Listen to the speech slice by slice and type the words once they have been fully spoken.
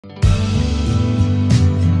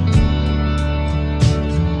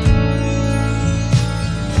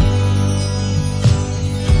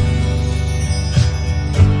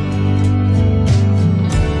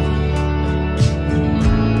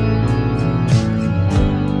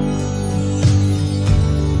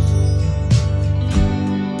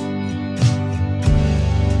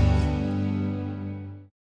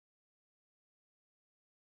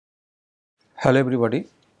Hello everybody.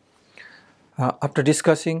 After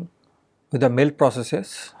discussing with the melt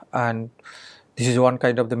processes, and this is one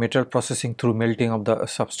kind of the material processing through melting of the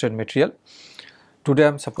substrate material, today I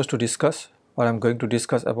am supposed to discuss, or I am going to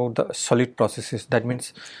discuss about the solid processes. That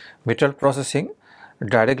means material processing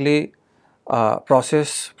directly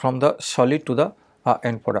process from the solid to the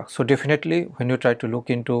end product. So definitely when you try to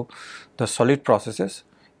look into the solid processes,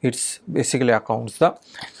 it's basically accounts the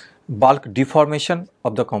bulk deformation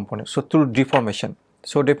of the component. So through deformation,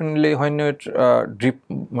 so definitely when you try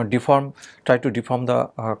to deform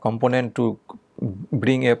the component to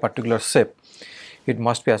bring a particular shape, it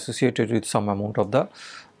must be associated with some amount of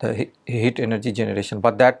the heat energy generation,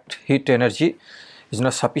 but that heat energy is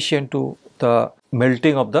not sufficient to the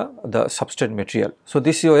melting of the substrate material. So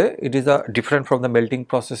this way it is different from the melting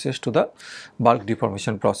processes to the bulk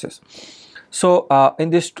deformation process. So in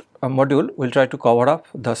this module we will try to cover up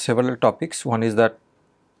the several topics. One is that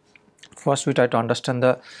first we try to understand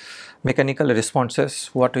the mechanical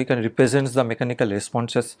responses, what we can represent the mechanical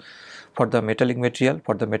responses for the metallic material,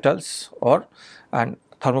 for the metals, or and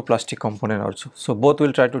thermoplastic component also. So both we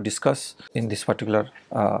will try to discuss in this particular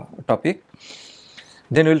topic.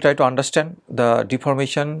 Then we will try to understand the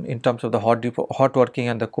deformation in terms of the hot working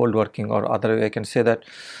and the cold working, or other way I can say that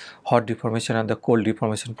hot deformation and the cold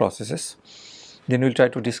deformation processes. Then we will try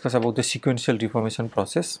to discuss about the sequential deformation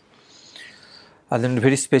process, and then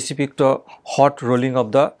very specific to hot rolling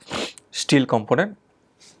of the steel component.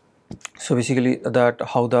 So basically that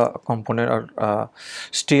how the component or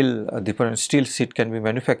different steel sheet can be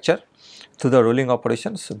manufactured through the rolling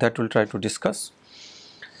operations, that we will try to discuss.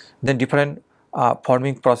 Then different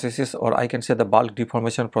forming processes, or I can say the bulk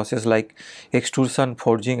deformation process like extrusion,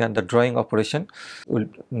 forging and the drawing operation. We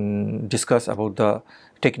will discuss about the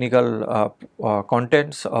technical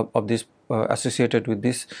contents of this associated with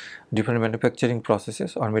these different manufacturing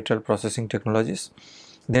processes or material processing technologies.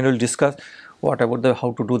 Then we will discuss what about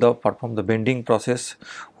how to perform the bending process,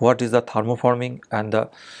 what is the thermoforming and the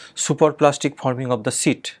superplastic forming of the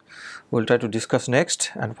sheet. We will try to discuss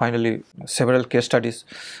next, and finally several case studies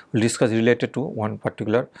we will discuss related to one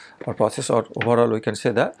particular process, or overall we can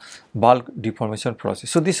say the bulk deformation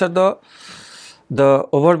process. So these are the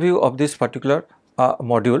overview of this particular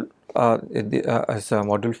module as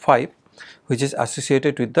module 5, which is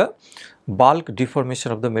associated with the bulk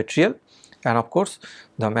deformation of the material, and of course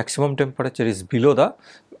the maximum temperature is below the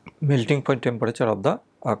melting point temperature of the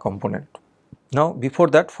component. Now before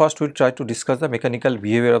that, first we will try to discuss the mechanical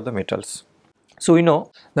behavior of the metals. So we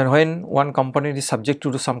know that when one component is subject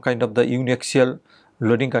to some kind of the uniaxial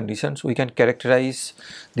loading conditions, we can characterize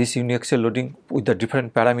this uniaxial loading with the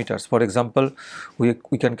different parameters. For example, we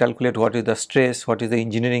can calculate what is the stress, what is the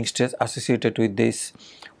engineering stress associated with this,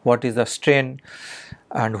 what is the strain,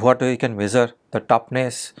 and what we can measure the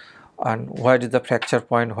toughness, and what is the fracture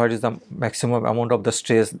point, what is the maximum amount of the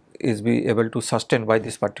stress is be able to sustain by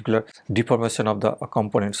this particular deformation of the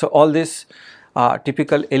component. So all these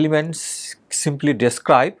typical elements simply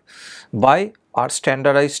described by our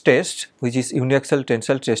standardized test, which is uniaxial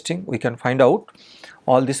tensile testing. We can find out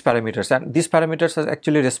all these parameters, and these parameters are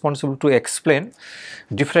actually responsible to explain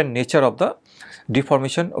different nature of the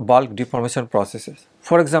deformation, bulk deformation processes.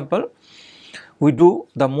 For example, we do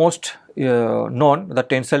the most known the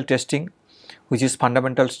tensile testing, which is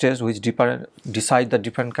fundamental test, which decide the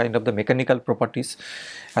different kind of the mechanical properties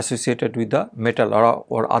associated with the metal,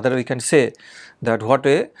 or other we can say that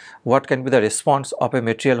what can be the response of a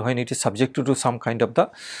material when it is subjected to some kind of the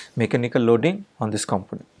mechanical loading on this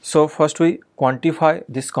component. So first we quantify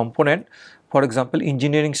this component. For example,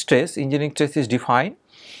 engineering stress. Engineering stress is defined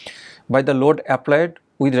by the load applied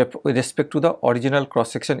with respect to the original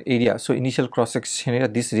cross section area. So initial cross section area,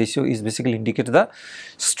 this ratio is basically indicates the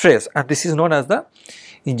stress, and this is known as the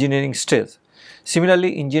engineering stress.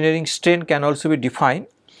 Similarly, engineering strain can also be defined.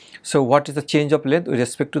 So what is the change of length with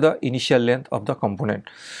respect to the initial length of the component?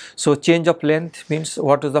 So change of length means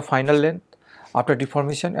what was the final length after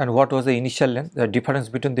deformation and what was the initial length, the difference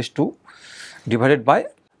between these two divided by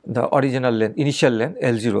the original length, initial length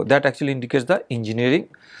L0, that actually indicates the engineering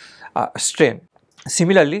strain.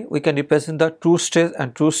 Similarly, we can represent the true stress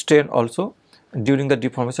and true strain also during the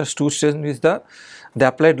deformation. True strain is the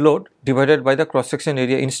applied load divided by the cross section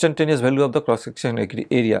area, instantaneous value of the cross section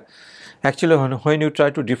area. Actually, when you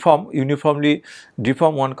try to uniformly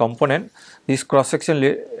deform one component, this cross section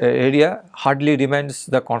area hardly remains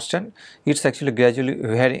the constant. It's actually gradually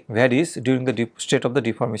varies during the state of the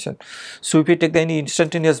deformation. So if we take any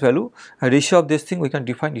instantaneous value, a ratio of this thing we can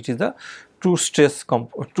define it is the true stress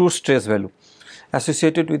value.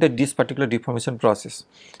 associated with this particular deformation process.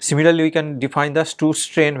 Similarly, we can define the Stokes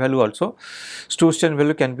strain value also. Stokes strain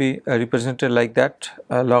value can be represented like that,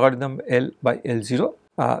 logarithm L by L0,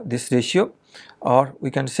 this ratio, or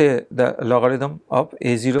we can say the logarithm of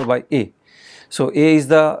A0 by A. So A is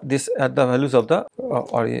the values of the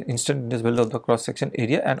or instantaneous value of the cross section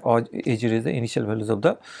area, and A0 is the initial values of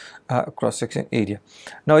the cross section area.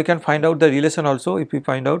 Now we can find out the relation also. If we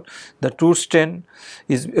find out the true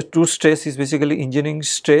stress is basically engineering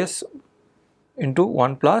stress into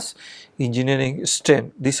 1 plus engineering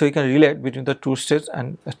strain. This we can relate between the true stress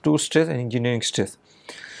and engineering stress.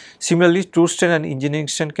 Similarly, true strain and engineering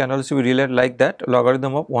strain can also be related like that,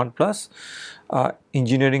 logarithm of 1 plus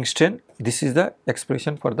engineering strain. This is the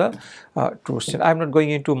expression for the true strain. I am not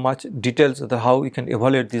going into much details of how we can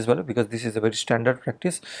evaluate this value, because this is a very standard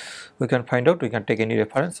practice. We can find out, we can take any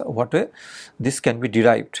reference what way this can be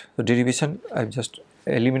derived. So derivation, I am just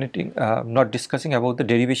eliminating, not discussing about the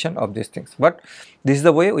derivation of these things, but this is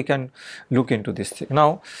the way we can look into this thing.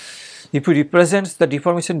 Now, if we represent the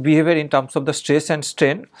deformation behavior in terms of the stress and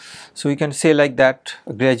strain, so we can say like that,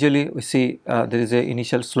 gradually we see there is a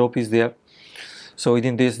initial slope is there. So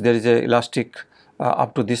within this there is a elastic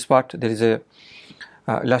up to this part, there is a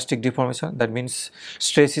elastic deformation. That means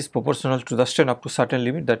stress is proportional to the strain up to certain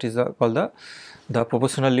limit, that is called the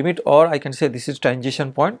proportional limit, or I can say this is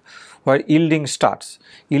transition point where yielding starts.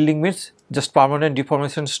 Yielding means just permanent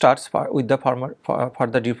deformation starts with the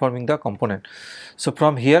further deforming the component. So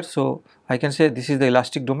from here, so I can say this is the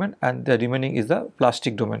elastic domain and the remaining is the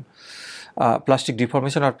plastic domain. Plastic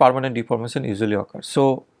deformation or permanent deformation usually occurs.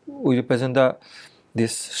 So we represent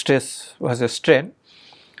this stress as a strain.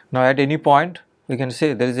 Now at any point we can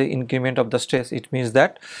say there is an increment of the stress. It means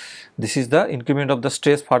that this is the increment of the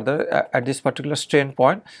stress further at this particular strain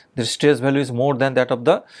point. The stress value is more than that of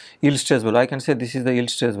the yield stress value. I can say this is the yield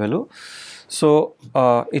stress value. So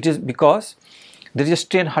it is because there is a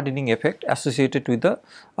strain hardening effect associated with the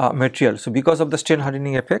material. So because of the strain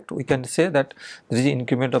hardening effect, we can say that there is an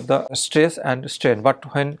increment of the stress and strain,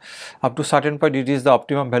 but when up to certain point it is the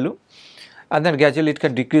optimum value, and then gradually it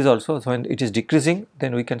can decrease also. So when it is decreasing,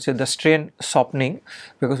 then we can say the strain softening,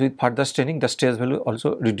 because with further straining the stress value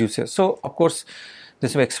also reduces. So of course there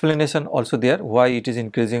is some explanation also there, why it is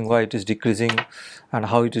increasing, why it is decreasing, and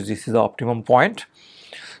how it is this is the optimum point.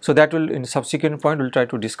 So that will in subsequent point we will try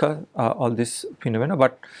to discuss all this phenomena.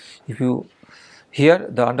 But if you here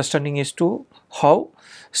the understanding is to how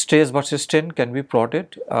stress versus strain can be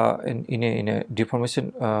plotted in a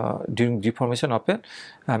deformation during deformation of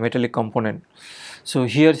a metallic component. So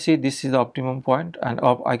here see this is the optimum point, and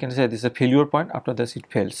I can say this is a failure point. After this it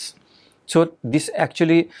fails. So this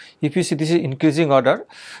actually, if you see, this is increasing order,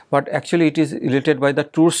 but actually it is related by the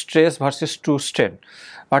true stress versus true strain.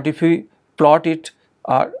 But if we plot it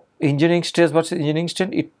engineering stress versus engineering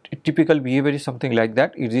strain, it typical behavior is something like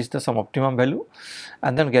that. It is some optimum value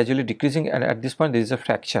and then gradually decreasing, and at this point there is a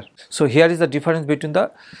fracture. So here is the difference between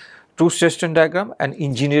the true stress strain diagram and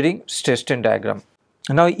engineering stress strain diagram.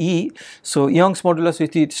 Now E, so Young's modulus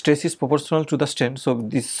with its stress is proportional to the strain. So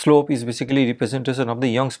this slope is basically representation of the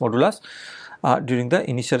Young's modulus during the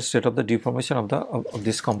initial state of the deformation of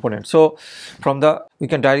this component. So from we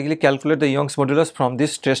can directly calculate the Young's modulus from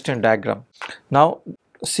this stress strain diagram. Now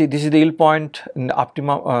see, this is the yield point in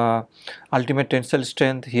optimum ultimate tensile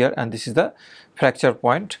strength here, and this is the fracture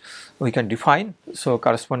point we can define. So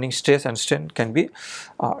corresponding stress and strain can be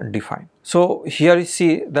defined. So here you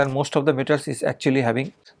see that most of the metals is actually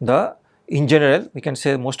having in general we can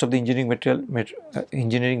say most of the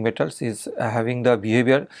engineering metals is having the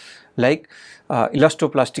behavior like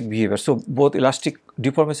elastoplastic behavior. So both elastic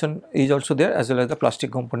deformation is also there, as well as the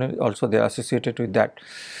plastic component also there associated with that.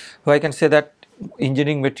 So I can say that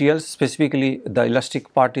engineering materials, specifically the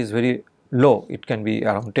elastic part is very low. It can be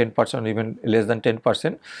around 10% or even less than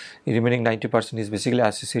 10%. The remaining 90% is basically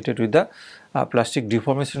associated with the plastic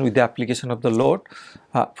deformation with the application of the load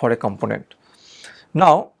for a component.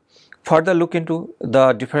 Now further look into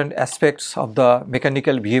the different aspects of the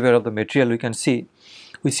mechanical behavior of the material.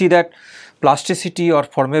 We see that plasticity or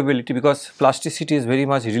formability, because plasticity is very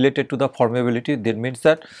much related to the formability. That means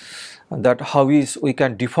that how we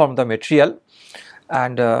can deform the material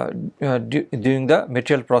and during the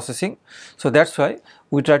material processing. So that's why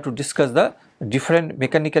we try to discuss the different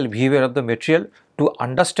mechanical behavior of the material to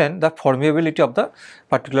understand the formability of the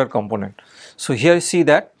particular component. So here you see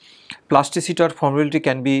that plasticity or formability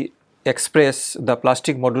can be express the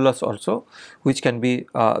plastic modulus also, which can be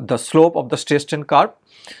the slope of the stress strain curve.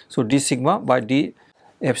 So d sigma by d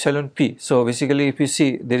epsilon p. So basically if you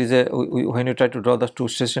see there is when you try to draw the two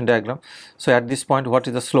stress strain diagram, so at this point what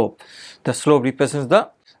is the slope? The slope represents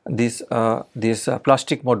this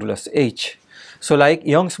plastic modulus H. So like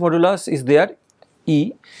Young's modulus is there,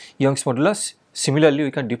 E, Young's modulus. Similarly,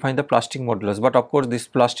 we can define the plastic modulus, but of course this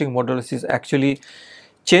plastic modulus is actually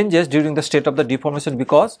changes during the state of the deformation,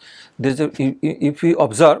 because there is if we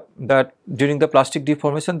observe that during the plastic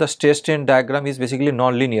deformation the stress strain diagram is basically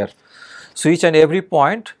non-linear. So each and every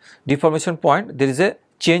point, deformation point, there is a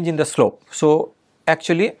change in the slope. So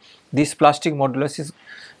actually this plastic modulus is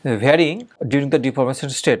varying during the deformation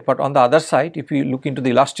state, but on the other side if you look into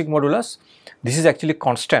the elastic modulus, this is actually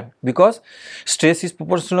constant because stress is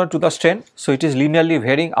proportional to the strain. So it is linearly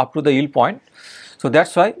varying up to the yield point. So that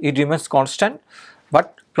is why it remains constant,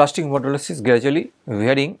 but plastic modulus is gradually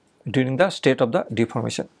varying during the state of the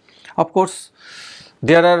deformation. Of course,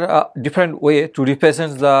 there are different way to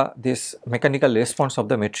represent this mechanical response of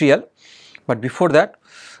the material, but before that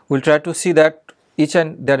we will try to see that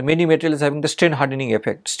there are many materials having the strain hardening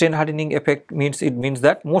effect. Strain hardening effect means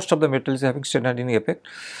that most of the materials having strain hardening effect,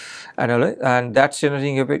 and that strain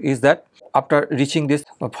hardening effect is that after reaching this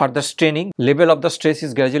further straining, level of the stress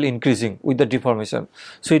is gradually increasing with the deformation.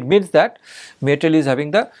 So it means that material is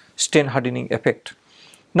having the strain hardening effect.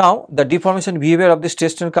 Now the deformation behavior of the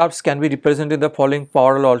stress strain curves can be represented in the following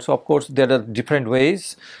parallel also. Of course, there are different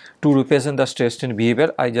ways to represent the stress strain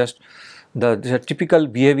behavior. The typical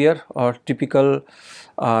behavior or typical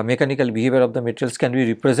mechanical behavior of the materials can be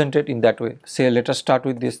represented in that way. Say let us start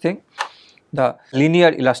with this thing, the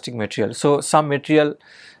linear elastic material. So some material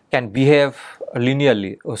can behave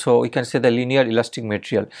linearly, so we can say the linear elastic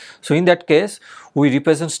material. So in that case we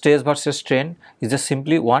represent stress versus strain is just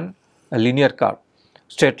simply one linear curve,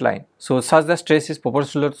 straight line. So such the stress is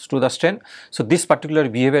proportional to the strain. So this particular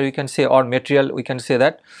behavior we can say, or material we can say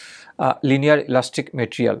that linear elastic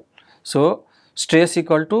material. So stress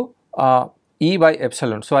equal to E by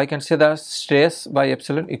epsilon. So I can say the stress by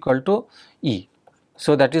epsilon equal to E.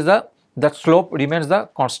 So that is the slope remains the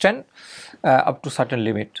constant up to certain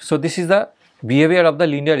limit. So this is the behavior of the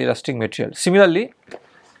linear elastic material. Similarly,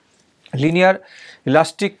 linear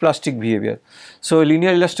elastic plastic behavior. So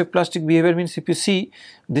linear elastic plastic behavior means, if you see,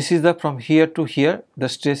 this is the from here to here the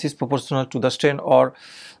stress is proportional to the strain, or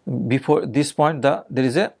before this point there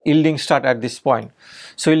is a yielding start at this point.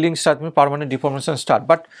 So yielding start means permanent deformation start,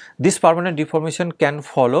 but this permanent deformation can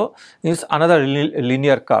follow is another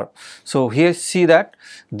linear curve. So here see that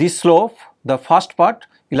this slope, the first part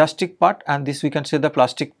elastic part, and this we can say the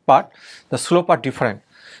plastic part, the slope are different.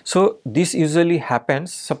 So this usually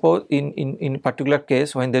happens, suppose in particular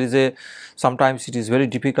case when there is sometimes it is very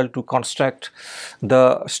difficult to construct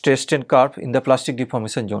the stress strain curve in the plastic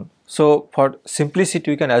deformation zone. So for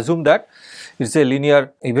simplicity we can assume that it is a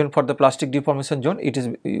linear, even for the plastic deformation zone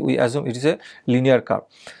we assume it is a linear curve.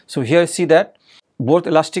 So here see that both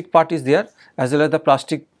elastic part is there as well as the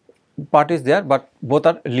plastic part is there, but both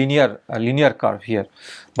are linear curve here,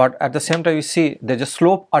 but at the same time you see there is a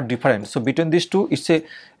slope are different. So between these two, it's a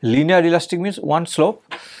linear elastic means one slope,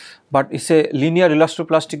 but it's a linear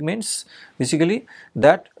elastoplastic means basically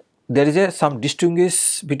that there is some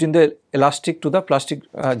distinguish between the elastic to the plastic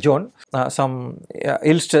zone, some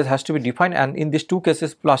yield stress has to be defined, and in these two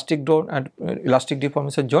cases plastic zone and elastic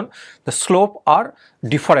deformation zone, the slope are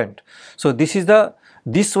different. So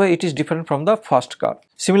this way it is different from the first curve.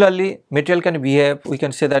 Similarly, material can behave, we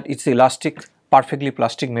can say that it's elastic perfectly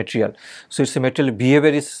plastic material. So its material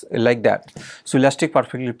behavior is like that. So elastic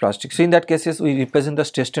perfectly plastic. So in that cases we represent the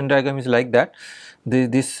stress strain diagram is like that.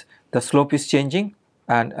 The slope is changing,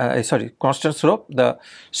 and constant slope, the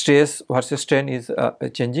stress versus strain is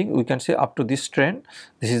changing. We can say up to this strain,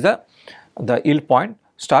 this is the yield point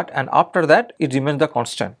start, and after that it remains the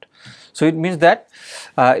constant. So it means that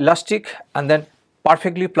elastic and then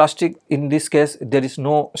perfectly plastic, in this case there is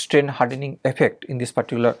no strain hardening effect in this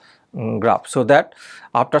particular graph. So that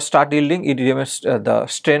after start yielding it remains the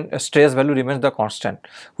stress value remains the constant,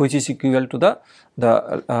 which is equal to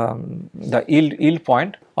the yield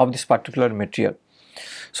point of this particular material.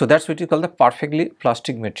 So that is what we call the perfectly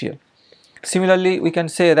plastic material. Similarly, we can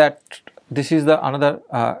say that this is the another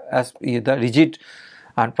as the rigid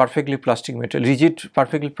and perfectly plastic material. Rigid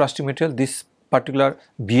perfectly plastic material, this particular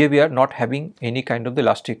behavior not having any kind of the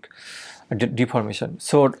elastic deformation.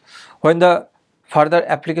 So when the further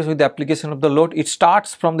application with the application of the load, it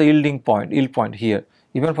starts from the yield point here.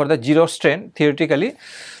 Even for the zero strain, theoretically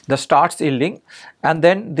the starts yielding, and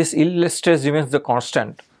then this yield stress remains the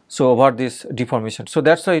constant. So over this deformation, so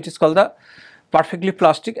that's why it is called the perfectly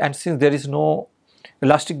plastic, and since there is no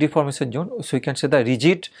elastic deformation zone, so we can say the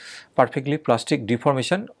rigid perfectly plastic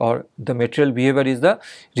deformation, or the material behavior is the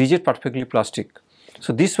rigid perfectly plastic.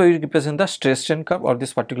 So this way we represent the stress strain curve of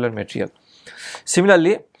this particular material.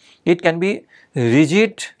 Similarly, it can be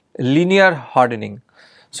rigid linear hardening.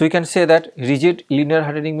 So, we can say that rigid linear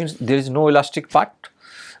hardening means there is no elastic part,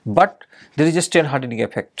 but there is a strain hardening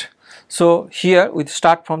effect. So, here we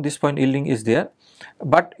start from this point, yielding is there,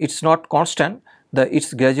 but it is not constant, it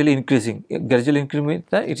is gradually increasing. Gradually increasing means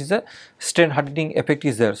that it is a strain hardening effect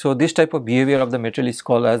is there. So, this type of behavior of the material is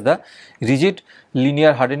called as the rigid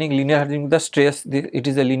linear hardening. Linear hardening, the stress, it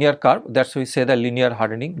is a linear curve, that is why we say the linear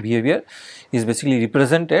hardening behavior is basically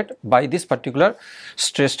represented by this particular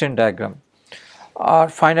stress strain diagram. Or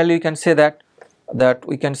finally, we can say that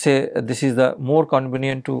we can say this is the more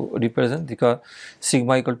convenient to represent, because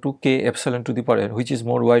sigma equal to K epsilon to the power n, which is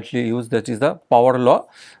more widely used, that is the power law.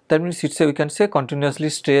 That means it's a, we can say continuously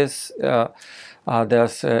stress,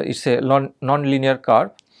 there's it's a non-linear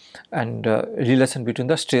curve and relation between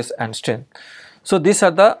the stress and strain. So, these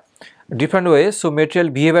are the different ways. So,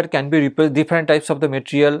 material behavior can be represented, different types of the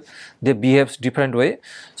material, they behaves different way.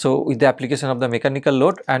 So, with the application of the mechanical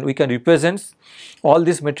load, and we can represent all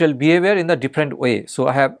this material behavior in the different way. So,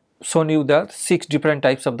 I have shown you the 6 different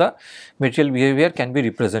types of the material behavior can be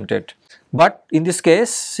represented. But in this case,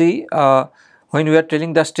 see, when we are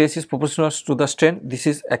telling the stress is proportional to the strain, this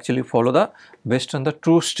is actually follow the based on the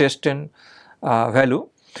true stress strain value.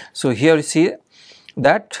 So, here you see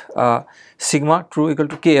that sigma true equal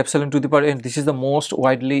to K epsilon to the power n, this is the most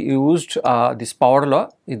widely used this power law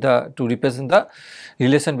is the to represent the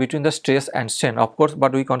relation between the stress and strain, of course,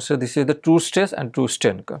 but we consider this is the true stress and true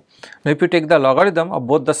strain. Now, if you take the logarithm of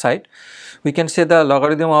both the side, we can say the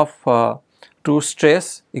logarithm of true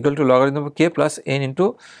stress equal to logarithm of K plus n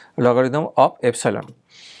into logarithm of epsilon.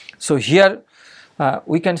 So, here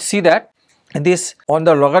we can see that this on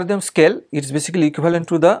the logarithm scale, it is basically equivalent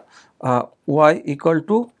to the y equal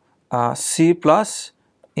to c plus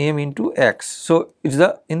m into x. So, it is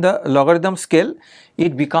the in the logarithm scale,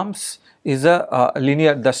 it becomes is a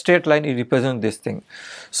linear, the straight line, it represents this thing.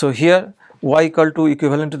 So, here y equal to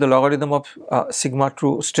equivalent to the logarithm of sigma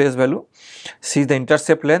true stress value, c is the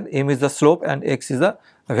intercept length, m is the slope, and x is the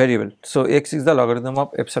variable. So, x is the logarithm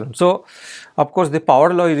of epsilon. So, of course, the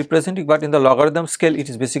power law is representing, but in the logarithm scale, it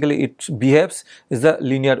is basically it behaves is the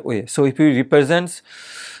linear way. So, if you represents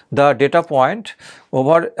the data point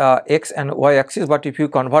over x and y axis, but if you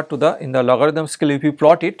convert to the in the logarithm scale, if you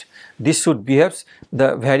plot it, this should behaves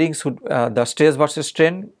the varying should the stress versus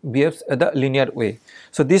strain behaves the linear way.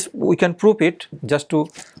 So, this we can prove it just to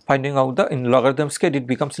finding out the in logarithm scale it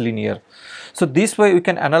becomes linear. So, this way we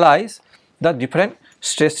can analyze the different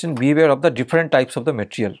stress strain behavior of the different types of the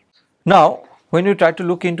material. Now, when you try to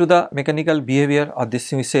look into the mechanical behavior of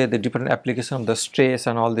this, we say the different application of the stress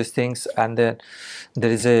and all these things, and then there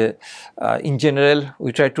is a in general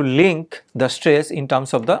we try to link the stress in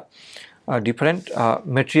terms of the different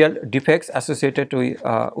material defects associated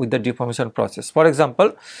with the deformation process. For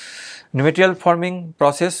example, in material forming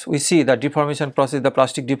process, we see the deformation process, the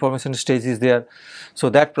plastic deformation stage is there. So,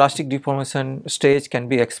 that plastic deformation stage can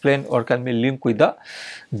be explained or can be linked with the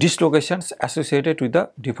dislocations associated with the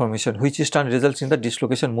deformation, which in turn results in the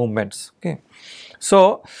dislocation movements. Okay.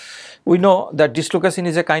 So, we know that dislocation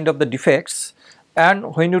is a kind of the defects,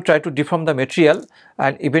 and when you try to deform the material,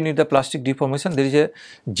 and even in the plastic deformation, there is a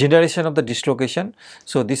generation of the dislocation.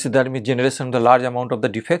 So, this is that means generation of the large amount of the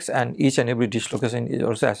defects, and each and every dislocation is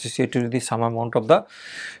also associated with the some amount of the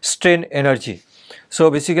strain energy. So,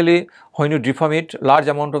 basically when you deform it, large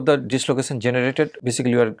amount of the dislocation generated,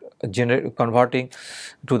 basically you are converting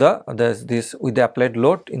to this with the applied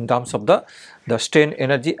load in terms of the strain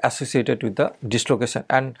energy associated with the dislocation,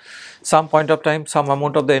 and some point of time some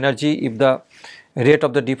amount of the energy, if the rate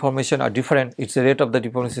of the deformation are different, its rate of the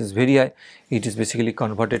deformation is very high, it is basically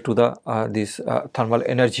converted to the this thermal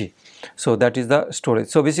energy. So, that is the storage.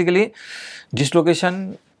 So, basically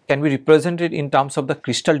dislocation can be represented in terms of the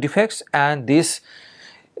crystal defects, and this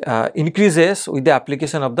increases with the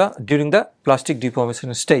application of the during the plastic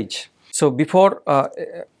deformation stage. So, before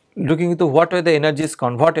looking into what way the energy is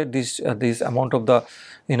converted, this amount of the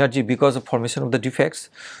energy because of formation of the defects,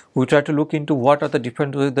 we try to look into what are the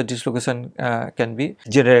different ways the dislocation can be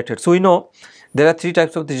generated. So, we know there are 3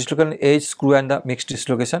 types of the dislocation: edge, screw, and the mixed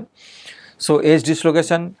dislocation. So, edge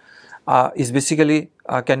dislocation is basically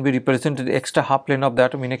can be represented extra half plane of the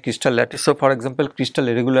atom in a crystal lattice. So, for example, crystal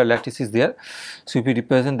irregular lattice is there. So, if we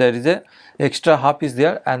represent, there is a extra half is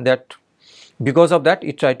there, and that because of that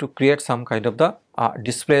it try to create some kind of the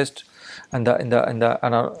displaced and in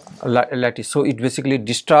the lattice. So, it basically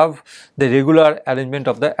disturb the regular arrangement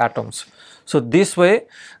of the atoms. So, this way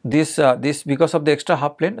this because of the extra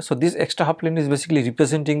half plane. So, this extra half plane is basically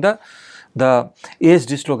representing the the edge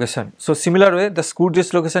dislocation. So, similar way the screw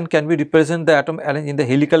dislocation can be represent the atom arranged in the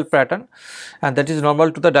helical pattern, and that is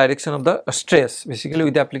normal to the direction of the stress. Basically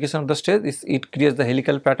with the application of the stress it creates the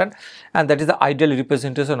helical pattern, and that is the ideal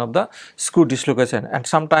representation of the screw dislocation. And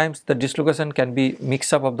sometimes the dislocation can be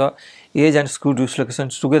mix up of the edge and screw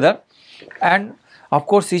dislocations together, and of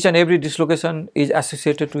course each and every dislocation is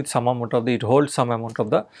associated with some amount of it holds some amount of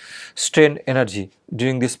the strain energy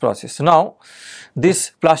during this process. Now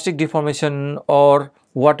this plastic deformation, or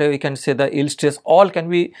whatever we can say the yield stress, all can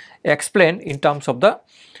be explained in terms of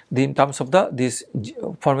this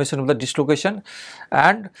formation of the dislocation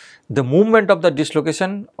and the movement of the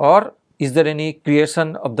dislocation, or is there any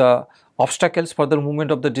creation of the obstacles for the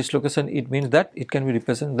movement of the dislocation. It means that it can be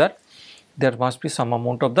represented that there must be some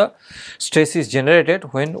amount of the stress is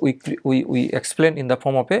generated when we explain in the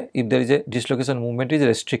form of a, if there is a dislocation movement is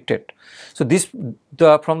restricted. So this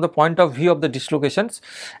from the point of view of the dislocations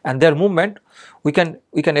and their movement, we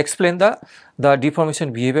can explain the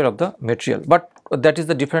deformation behavior of the material, but that is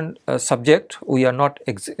the different subject. We are not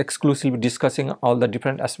exclusively discussing all the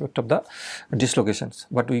different aspects of the dislocations,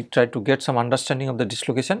 but we try to get some understanding of the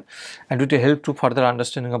dislocation and it will help to further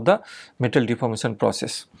understanding of the metal deformation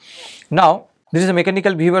process. Now this is a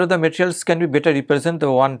mechanical behavior of the materials can be better represent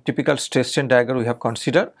the one typical stress strain diagram we have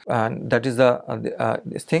considered, and that is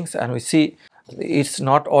these things, and we see it's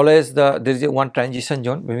not always there is a one transition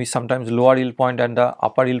zone, maybe sometimes lower yield point and the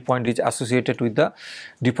upper yield point is associated with the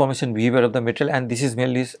deformation behavior of the material, and this is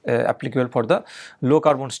mainly applicable for the low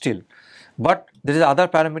carbon steel. But there is other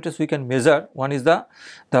parameters we can measure. One is the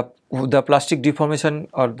plastic deformation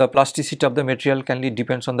or the plasticity of the material can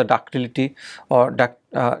depends on the ductility or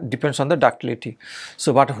depends on the ductility.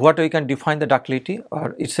 So what we can define the ductility,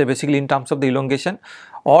 or it's basically in terms of the elongation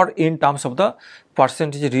or in terms of the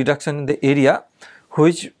percentage reduction in the area,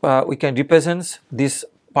 which we can represent this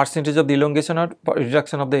percentage of the elongation or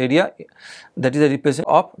reduction of the area, that is a representation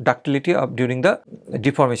of ductility of during the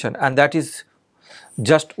deformation, and that is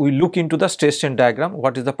just we look into the stress strain diagram,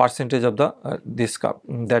 what is the percentage of the this curve,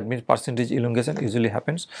 that means percentage elongation usually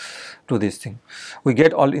happens to this thing. We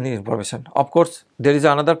get all in the information. Of course there is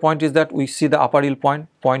another point is that we see the upper yield point,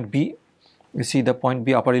 point B, we see the point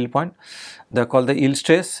B upper yield point, they call the yield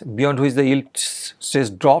stress, beyond which the yield stress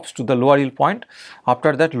drops to the lower yield point.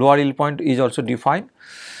 After that lower yield point is also defined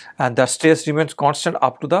and the stress remains constant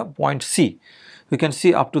up to the point C. We can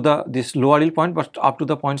see up to this lower yield point, but up to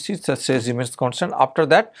the point C the stress remains constant. After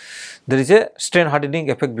that there is a strain hardening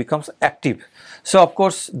effect becomes active. So of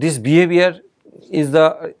course this behavior is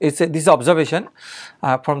this observation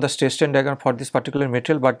from the stress strain diagram for this particular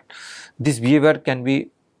material, but this behavior can be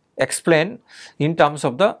explained in terms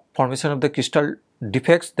of the formation of the crystal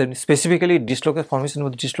defects, then specifically formation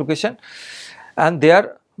of the dislocation and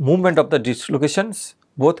their movement of the dislocations,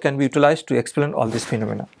 both can be utilized to explain all these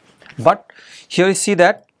phenomena. But here you see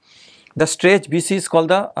that the stretch BC is called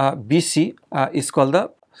the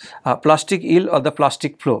plastic yield or the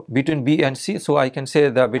plastic flow between B and C. So I can say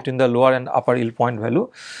that between the lower and upper yield point value,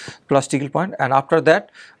 plastic yield point, and after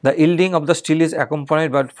that the yielding of the steel is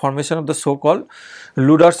accompanied by formation of the so-called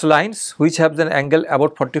Luder's lines, which have an angle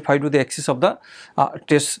about 45 to the axis of the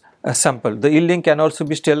test sample. The yielding can also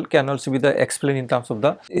be explained in terms of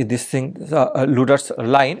the Luder's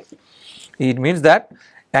line. It means that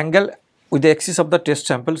angle with the axis of the test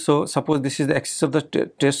sample. So suppose this is the axis of the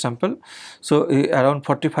test sample, so around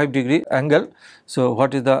 45-degree angle. So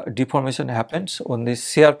what is the deformation happens on this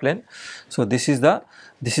shear plane? So this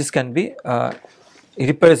can be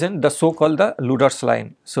represent the so-called the Luder's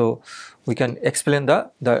line. So we can explain the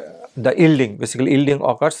yielding. Basically yielding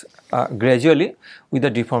occurs gradually with the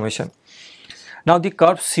deformation. Now the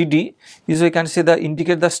curve CD is, we can see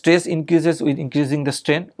indicate the stress increases with increasing the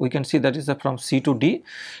strain. We can see that is from C to D,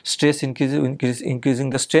 stress increasing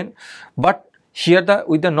the strain, but here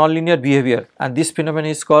with the nonlinear behavior, and this phenomenon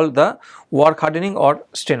is called the work hardening or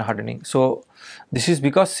strain hardening. So this is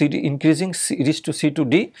because CD increasing reach to C to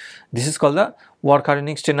D, this is called the work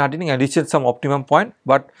hardening, strain hardening, and reaches some optimum point,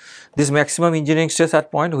 but this maximum engineering stress at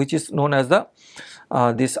point, which is known as the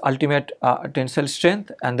this ultimate tensile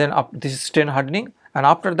strength, and then this is strain hardening, and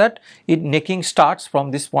after that necking starts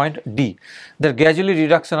from this point D. The gradually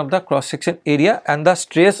reduction of the cross section area and the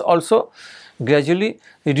stress also gradually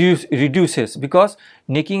reduces, because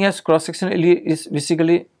necking as cross section area is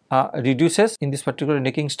basically reduces in this particular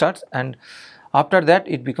necking starts, and after that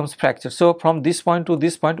it becomes fracture. So from this point to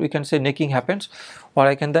this point we can say necking happens, or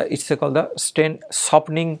it's called the strain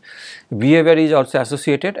softening behavior is also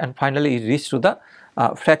associated, and finally it reaches to the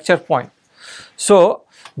fracture point. So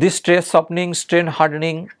this stress softening, strain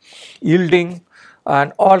hardening, yielding,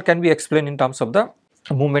 and all can be explained in terms of the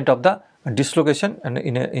movement of the dislocation and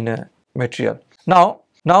in a material.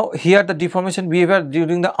 Now here the deformation behavior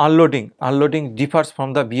during the unloading differs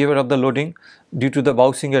from the behavior of the loading due to the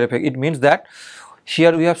Bausinger effect. It means that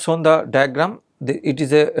here we have shown the diagram, it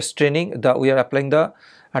is a straining, we are applying the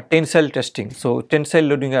tensile testing. So tensile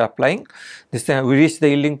loading are applying, this time we reach the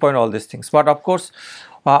yielding point, all these things. But of course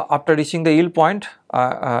after reaching the yield point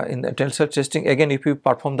in the tensile testing, again if you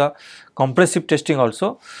perform the compressive testing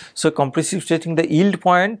also, so compressive testing, the yield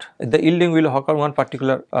point, the yielding will occur one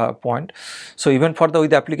particular point. So even for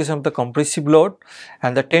with the application of the compressive load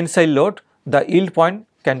and the tensile load, the yield point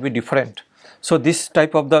can be different. So this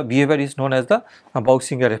type of the behavior is known as the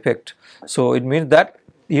Bausinger effect. So it means that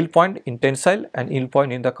yield point in tensile and yield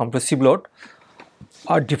point in the compressive load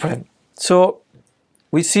are different. So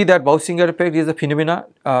we see that Bausinger effect is a phenomena,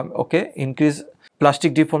 increase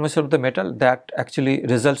plastic deformation of the metal that actually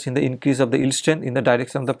results in the increase of the yield strength in the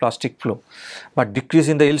direction of the plastic flow, but decrease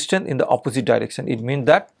in the yield strength in the opposite direction. It means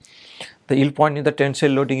that the yield point in the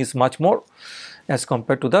tensile loading is much more as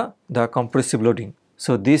compared to the compressive loading.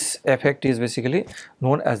 So this effect is basically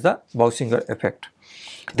known as the Bausinger effect.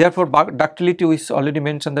 Therefore, ductility, we already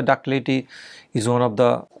mentioned, the ductility is one of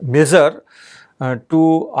the measure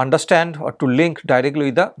to understand or to link directly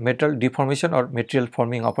with the metal deformation or material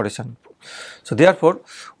forming operation. So therefore,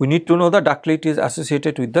 we need to know the ductility is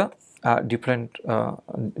associated with the different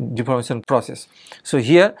deformation process. So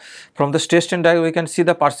here from the stress strain diagram we can see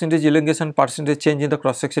the percentage elongation, percentage change in the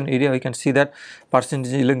cross section area. We can see that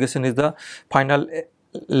percentage elongation is the final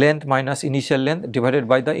length minus initial length divided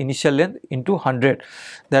by the initial length into 100,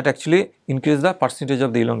 that actually increase the percentage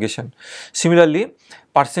of the elongation. Similarly,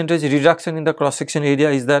 percentage reduction in the cross section area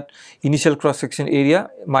is that initial cross section area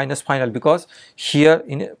minus final, because here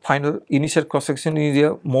in final initial cross section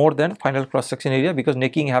area more than final cross section area, because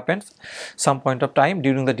necking happens some point of time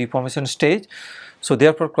during the deformation stage. So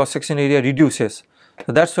therefore cross section area reduces.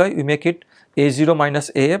 So that's why we make it A0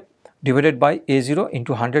 minus AF divided by A0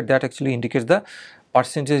 into 100, that actually indicates the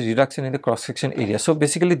percentage reduction in the cross section area. So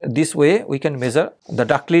basically this way we can measure the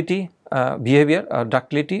ductility behavior or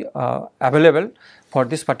ductility available for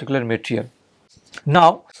this particular material.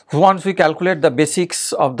 Now once we calculate the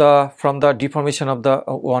basics of the from the deformation of the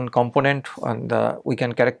one component, and we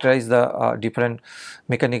can characterize the different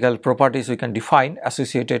mechanical properties we can define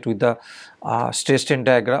associated with the stress strain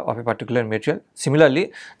diagram of a particular material.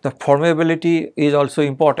 Similarly, the formability is also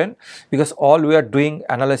important, because all we are doing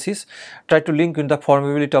analysis try to link in the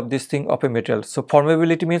formability of this thing of a material. So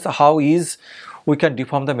formability means how is we can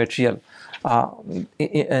deform the material.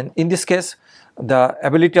 In this case, the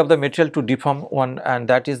ability of the material to deform one, and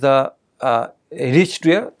that is the reach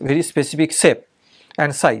to a very specific shape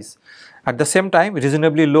and size. At the same time,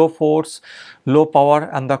 reasonably low force, low power,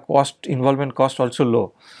 and the involvement cost also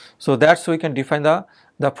low. So that's so we can define the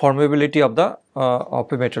formability of the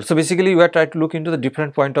of a material. So basically we are trying to look into the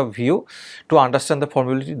different point of view to understand the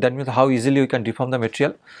formability. That means how easily we can deform the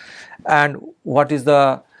material, and what is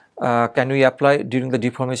the can we apply during the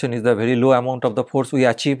deformation, is the very low amount of the force we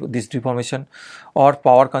achieve this deformation, or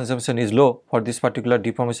power consumption is low for this particular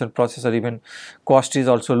deformation process, or even cost is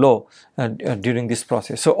also low during this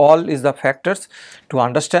process. So all is the factors to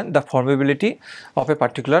understand the formability of a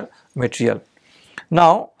particular material.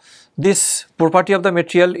 Now this property of the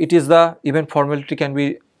material, it is the even formability can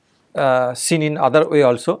be seen in other way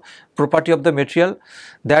also. Property of the material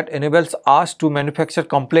that enables us to manufacture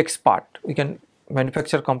complex part. We can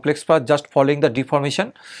manufacture complex part just following the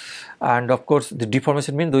deformation, and of course the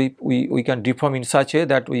deformation means we can deform in such a way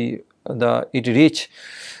that it reach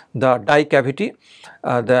the die cavity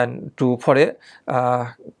then to capture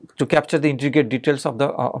the intricate details of the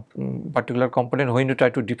particular component when you try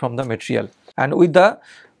to deform the material. And with the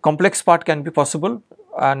complex part can be possible,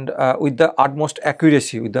 and with the utmost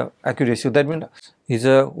accuracy, that means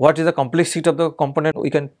what is the complexity of the component we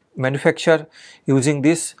can manufacture using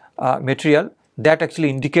this material, that actually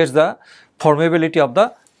indicates the formability of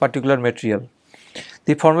the particular material.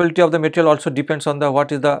 The formability of the material also depends on the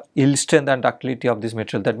what is the yield strength and ductility of this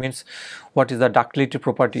material. That means what is the ductility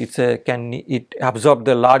property, can it absorb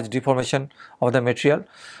the large deformation of the material,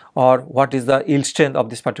 or what is the yield strength of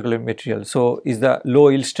this particular material. So is the low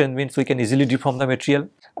yield strength means we can easily deform the material,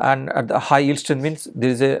 and at the high yield strength means there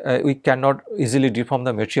is we cannot easily deform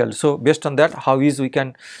the material. So based on that, how is we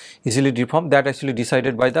can easily deform, that actually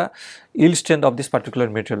decided by the yield strength of this particular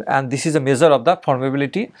material, and this is a measure of the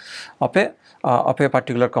formability of a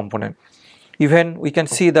particular component. Even we can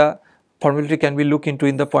see the formability can be looked into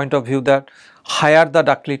in the point of view that higher the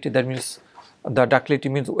ductility, that means the ductility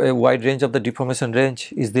means a wide range of the deformation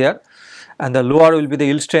range is there, and the lower will be the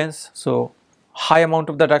yield strength. So high amount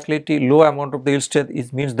of the ductility, low amount of the yield strength,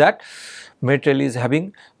 it means that material is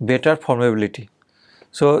having better formability.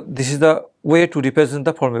 So this is the way to represent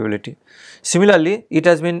the formability. Similarly, it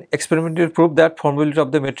has been experimentally proved that formability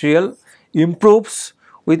of the material improves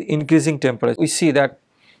with increasing temperature. We see that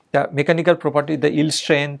the mechanical property, the yield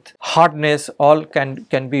strength, hardness, all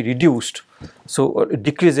can be reduced. So it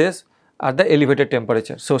decreases at the elevated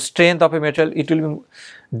temperature. So strength of a material, it will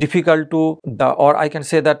be difficult to or I can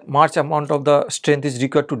say that much amount of the strength is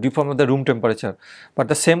required to deform at the room temperature. But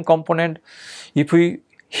the same component, if we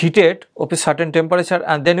heat it of a certain temperature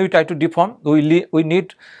and then we try to deform, we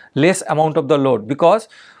need less amount of the load, because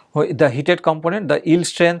the heated component, the yield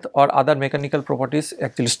strength or other mechanical properties,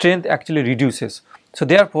 actually strength actually reduces. So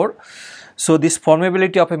therefore, this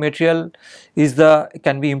formability of a material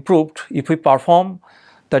can be improved if we perform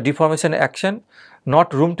the deformation action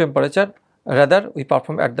not room temperature, rather we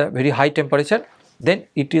perform at the very high temperature, then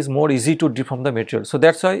it is more easy to deform the material. So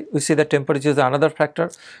that's why we say that temperature is another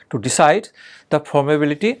factor to decide the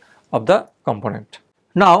formability of the component.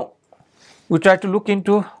 Now we try to look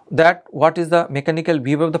into that what is the mechanical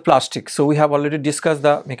behavior of the plastic. So we have already discussed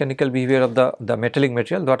the mechanical behavior of the metallic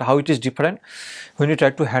material, that how it is different when you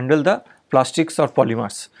try to handle the plastics or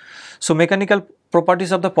polymers. So mechanical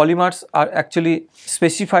properties of the polymers are actually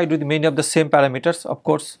specified with many of the same parameters. Of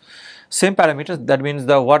course, same parameters, that means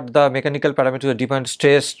what the mechanical parameters are defined,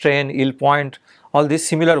 stress, strain, yield point, all this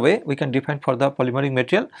similar way we can define for the polymeric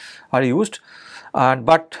material are used. And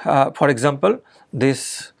for example,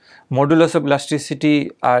 this modulus of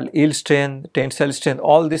elasticity, yield strength, tensile strength,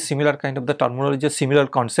 all this similar kind of the terminology, similar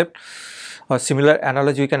concept or similar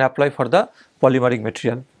analogy we can apply for the polymeric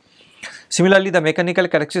material. Similarly, the mechanical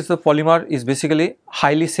characteristics of polymer is basically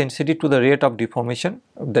highly sensitive to the rate of deformation,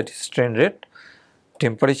 that is strain rate,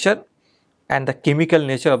 temperature, and the chemical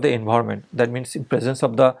nature of the environment. That means in presence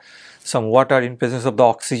of some water, in presence of the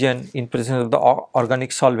oxygen, in presence of the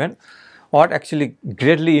organic solvent, what actually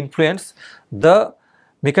greatly influence the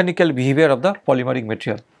mechanical behavior of the polymeric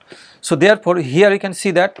material. So therefore, here you can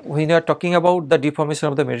see that when you are talking about the deformation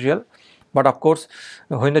of the material, but of course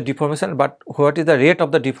when the deformation, but what is the rate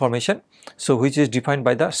of the deformation, so which is defined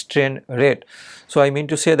by the strain rate. So I mean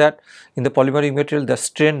to say that in the polymeric material the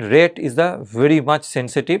strain rate is the very much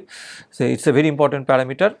sensitive, so it is a very important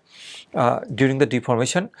parameter during the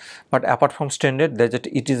deformation. But apart from strain rate,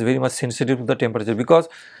 it is very much sensitive to the temperature, because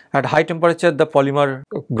at high temperature the polymer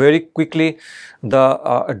very quickly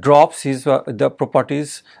drops the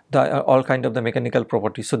properties, all kind of the mechanical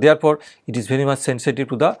properties. So therefore it is very much sensitive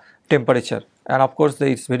to the temperature, and of course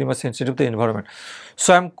it is very much sensitive to the environment.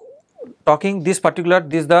 So I am talking this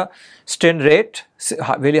the strain rate,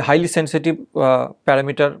 very highly sensitive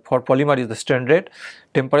parameter for polymer is the strain rate,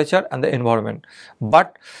 temperature and the environment.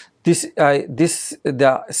 But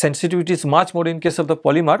the sensitivity is much more in case of the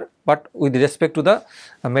polymer, but with respect to the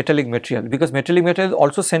metallic material, because metallic material is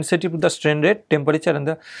also sensitive to the strain rate, temperature and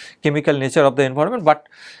the chemical nature of the environment, but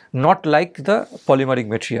not like the polymeric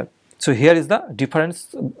material. So here is the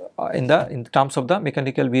difference in terms of the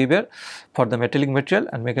mechanical behavior for the metallic material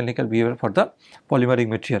and mechanical behavior for the polymeric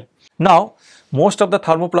material. Now most of the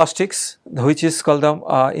thermoplastics, which is called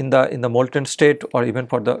in the molten state or even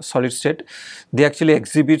for the solid state, they actually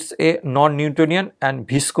exhibits a non-Newtonian and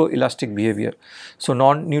viscoelastic behavior. So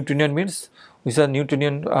non-Newtonian means which is a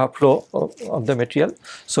Newtonian flow of the material.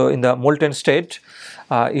 So in the molten state,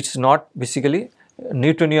 it is not basically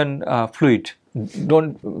Newtonian fluid,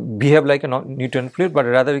 don't behave like a Newtonian fluid, but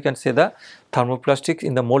rather we can say the thermoplastic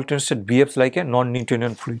in the molten state behaves like a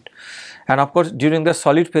non-Newtonian fluid. And of course during the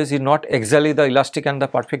solid phase is not exactly the elastic and the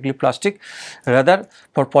perfectly plastic, rather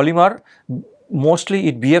for polymer mostly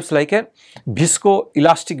it behaves like a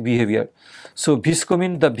viscoelastic behavior. So visco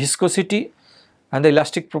means the viscosity and the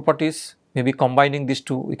elastic properties, maybe combining these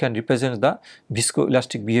two we can represent the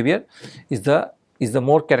viscoelastic behavior is the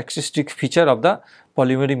more characteristic feature of the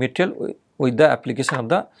polymeric material with the application of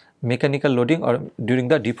the mechanical loading or during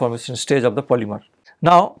the deformation stage of the polymer.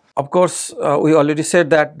 Now of course we already said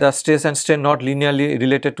that the stress and strain not linearly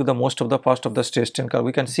related to the most of the part of the stress strain curve.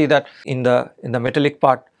 We can see that in the metallic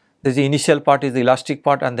part, there is the initial part is the elastic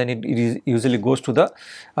part, and then it usually goes to the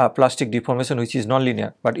plastic deformation, which is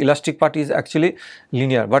non-linear, but elastic part is actually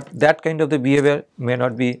linear, but that kind of the behavior may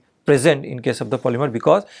not be present in case of the polymer,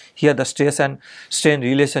 because here the stress and strain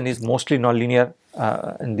relation is mostly non-linear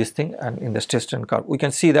in this thing, and in the stress strain curve we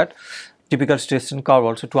can see that typical stress strain curve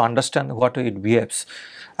also to understand what it behaves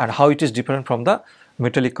and how it is different from the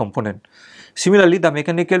metallic component. Similarly, the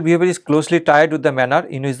mechanical behavior is closely tied with the manner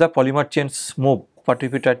in which the polymer chains move. but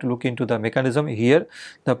if you try to look into the mechanism here,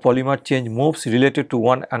 the polymer change moves related to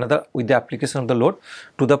one another with the application of the load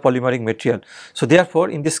to the polymeric material. So therefore,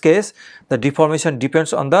 in this case the deformation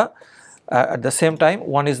depends on the at the same time,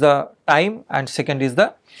 one is the time and second is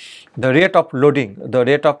the rate of loading, the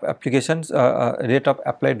rate of applications, rate of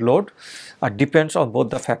applied load depends on both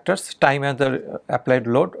the factors. Time and the applied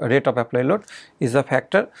load, rate of applied load is a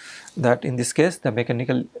factor that in this case the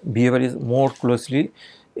mechanical behavior is more closely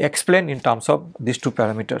explained in terms of these two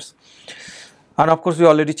parameters. And of course, we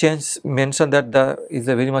already mentioned that the is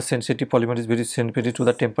a very much sensitive, polymer is very sensitive to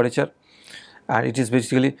the temperature, and it is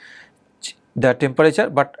basically the temperature,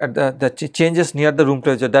 but at the changes near the room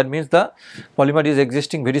temperature, that means the polymer is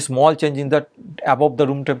existing very small change in the above the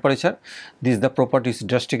room temperature, the properties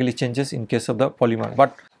drastically changes in case of the polymer.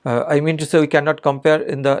 But I mean to say we cannot compare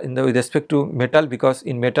in the with respect to metal, because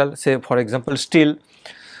in metal, say for example steel,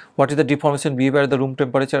 what is the deformation behavior at the room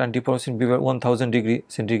temperature and deformation behavior 1000 degree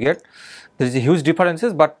centigrade. There is a huge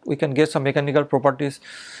differences, but we can get some mechanical properties,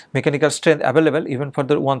 mechanical strength available even for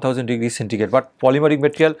the 1000 degree centigrade. But polymeric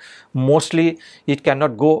material mostly it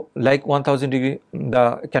cannot go like 1000 degree,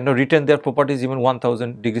 cannot retain their properties even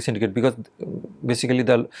 1000 degree centigrade, because basically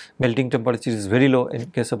the melting temperature is very low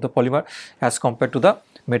in case of the polymer as compared to the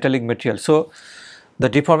metallic material. So the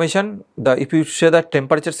deformation, if you say that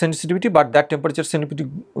temperature sensitivity, but that temperature sensitivity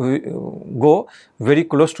go very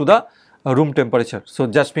close to the room temperature. So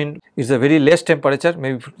just mean it's a very less temperature,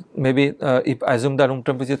 maybe if I assume the room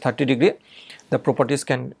temperature is 30 degree, the properties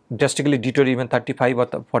can drastically deteriorate even 35 or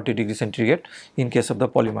 40 degree centigrade in case of the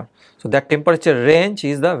polymer. So that temperature range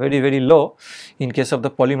is the very low in case of the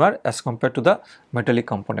polymer as compared to the metallic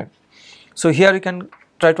component. So here you can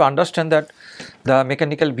try to understand that the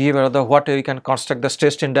mechanical behavior of the what we can construct the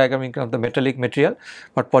stress strain diagram of the metallic material,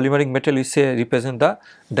 but polymeric metal we say represent the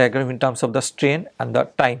diagram in terms of the strain and the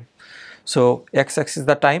time. So x axis is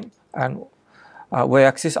the time and y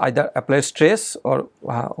axis either applied stress or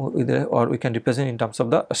we can represent in terms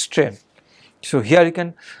of the strain. So here you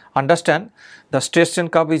can understand the stress strain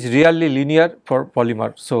curve is really linear for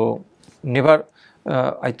polymer. So never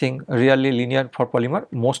I think really linear for polymer,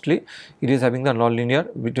 mostly it is having the non-linear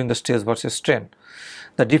between the stress versus strain.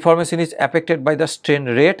 The deformation is affected by the strain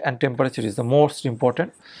rate and temperature is the most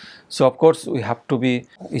important. So of course we have to be,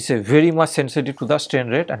 it's a very much sensitive to the strain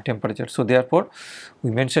rate and temperature. So therefore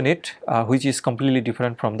we mention it which is completely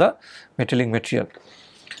different from the metallic material.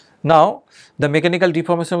 Now the mechanical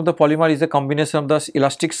deformation of the polymer is a combination of the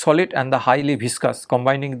elastic solid and the highly viscous,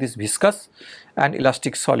 combining this viscous and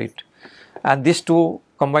elastic solid. And these two,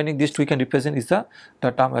 combining these two we can represent is the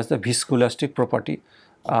term as the viscoelastic property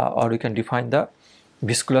or we can define the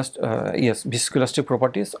viscoelastic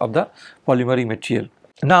properties of the polymeric material.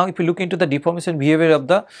 Now if you look into the deformation behavior of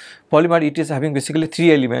the polymer, it is having basically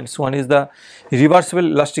three elements. One is the reversible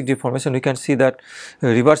elastic deformation. We can see that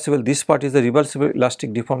reversible, this part is the reversible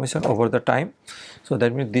elastic deformation over the time. So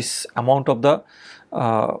that means this amount of the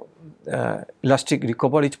elastic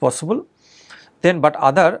recovery is possible. Then but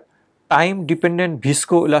other time dependent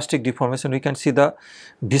viscoelastic deformation, we can see the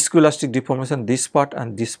viscoelastic deformation, this part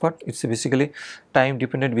and this part, it is basically time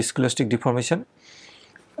dependent viscoelastic deformation.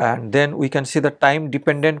 And then we can see the time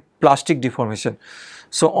dependent plastic deformation.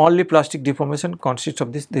 So only plastic deformation consists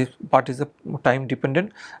of this part is the time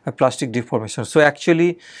dependent plastic deformation. So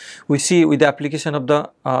actually we see with the application of the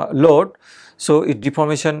load, so it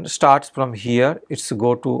deformation starts from here, it's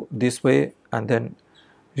go to this way and then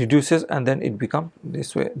reduces and then it become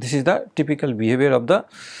this way. This is the typical behavior of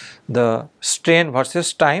the strain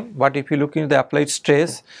versus time. But if you look into the applied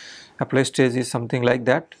stress is something like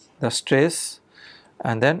that, the stress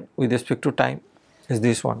and then with respect to time is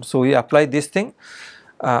this one. So we apply this thing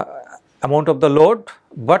amount of the load,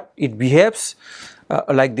 but it behaves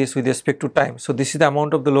like this with respect to time. So this is the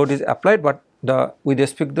amount of the load is applied, but with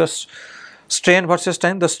respect to the strain versus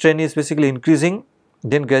time, the strain is basically increasing,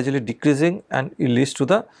 then gradually decreasing, and it leads to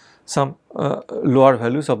the some lower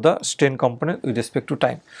values of the strain component with respect to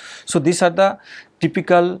time. So these are the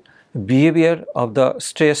typical behavior of the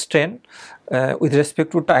stress strain with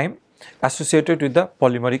respect to time associated with the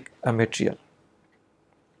polymeric material.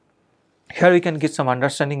 Here we can get some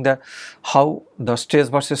understanding that how the stress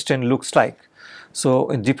versus strain looks like. So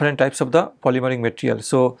in different types of the polymeric material.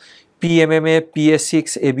 So PMMA,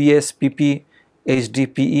 PS6, ABS, PP,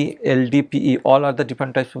 HDPE, LDPE, all are the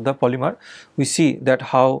different types of the polymer. We see that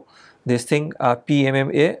how this thing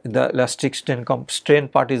PMMA, the elastic strain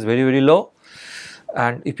part is very low,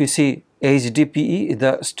 and if you see HDPE,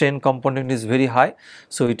 the strain component is very high.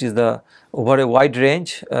 So it is the over a wide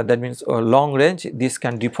range, that means a long range, this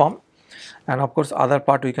can deform. And of course other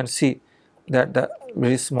part we can see that the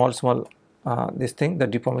very small this thing, the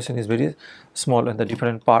deformation is very small in the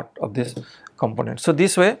different part of this component. So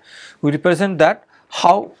this way we represent that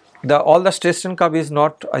how all the stress strain curve is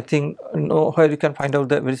not, I think, where you can find out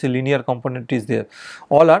that there is a linear component is there.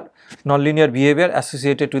 All are non-linear behavior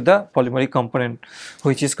associated with the polymeric component,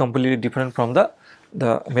 which is completely different from the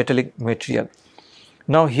metallic material.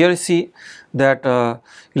 Now here you see that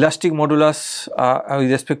elastic modulus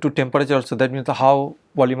with respect to temperature also, that means how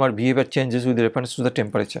polymer behavior changes with reference to the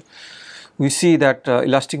temperature. We see that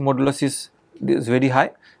elastic modulus is very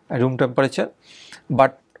high at room temperature,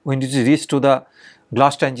 but when it is reached to the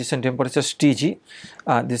glass transition temperature Tg,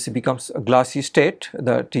 this becomes a glassy state,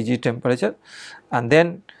 the Tg temperature, and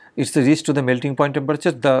then it's reached to the melting point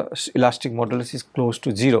temperature, the elastic modulus is close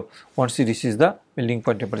to 0 once it reaches the melting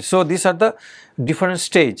point temperature. So these are the different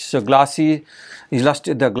stages. So glassy,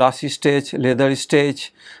 elastic, the glassy stage, leather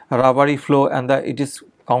stage, rubbery flow, and it is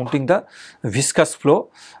counting the viscous flow.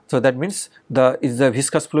 So that means the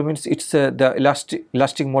viscous flow means it's the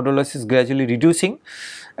elastic modulus is gradually reducing,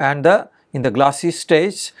 and in the glassy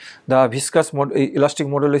stage the elastic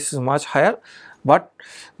modulus is much higher, but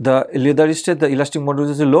the leather stage the elastic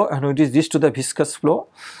modulus is low, and when it is reached to the viscous flow,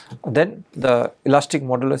 then the elastic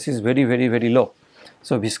modulus is very low.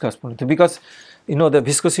 So viscous flow, because you know the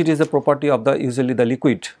viscosity is the property of the usually the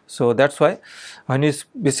liquid. So that's why when it's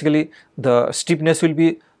basically the stiffness will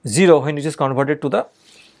be 0 when it is converted to the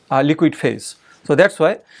liquid phase. So that's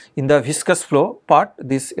why in the viscous flow part,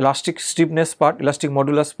 this elastic stiffness part, elastic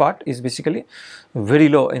modulus part is basically very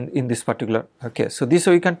low in this particular case. So this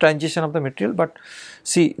way we can transition of the material, but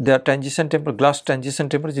see the transition temperature, glass transition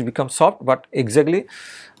temperature becomes soft, but exactly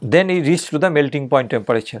then it reaches to the melting point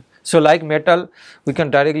temperature. So like metal, we can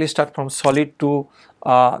directly start from solid to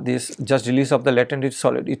this just release of the latent is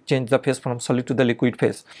solid, it changes the phase from solid to the liquid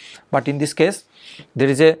phase. But in this case, there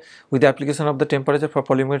is a, with the application of the temperature for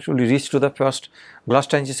polymer, it will reach to the first glass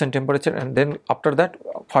transition temperature, and then after that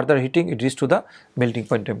further heating it reaches to the melting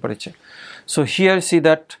point temperature. So here see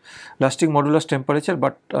that elastic modulus temperature,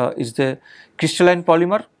 but is the crystalline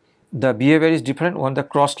polymer, the behavior is different, one the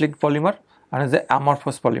cross-linked polymer and is the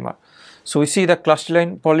amorphous polymer. So we see the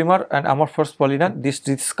crystalline polymer and amorphous polymer,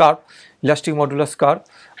 this curve, elastic modulus curve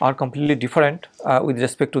are completely different with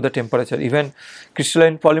respect to the temperature. Even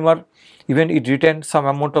crystalline polymer, even it retains some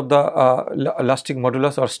amount of the elastic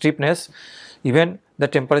modulus or stiffness, even the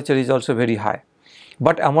temperature is also very high.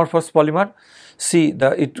 But amorphous polymer, see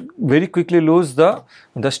it very quickly lose the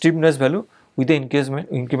stiffness value with the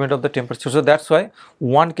increment of the temperature. So that's why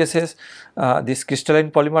one cases this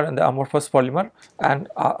crystalline polymer and the amorphous polymer, and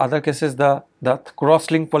other cases the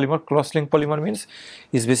cross-linked polymer. Cross-linked polymer means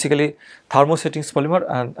is basically thermosetting polymer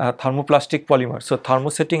and thermoplastic polymer. So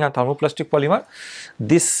thermosetting and thermoplastic polymer,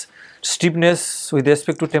 this stiffness with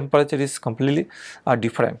respect to temperature is completely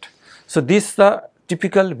different. So this the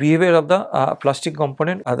typical behavior of the plastic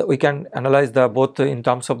component. We can analyze the both in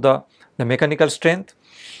terms of the mechanical strength,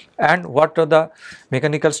 and what are the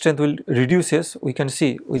mechanical strength will reduces, we can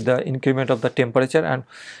see with the increment of the temperature and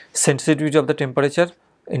sensitivity of the temperature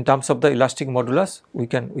in terms of the elastic modulus, we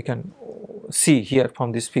can see here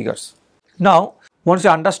from these figures. Now once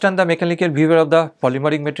you understand the mechanical behavior of the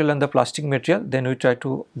polymeric material and the plastic material, then we try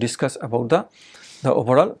to discuss about the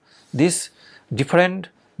overall this different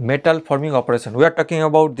metal forming operation. We are talking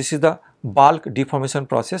about this is the bulk deformation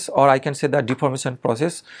process, or I can say the deformation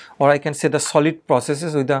process, or I can say the solid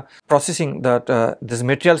processes with the processing that this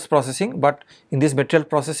materials processing, but in this material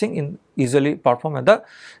processing in usually perform at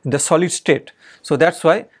the solid state. So that's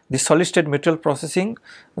why the solid state material processing,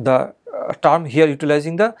 the term here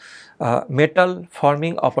utilizing the metal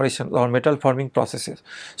forming operation or metal forming processes.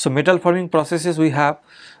 So metal forming processes, we have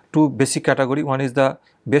two basic category. One is the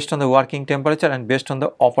based on the working temperature and based on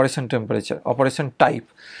the operation temperature, operation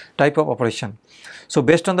type of operation. So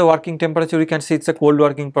based on the working temperature, we can say it's a cold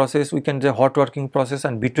working process, we can say hot working process,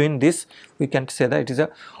 and between this we can say that it is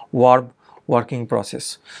a warm working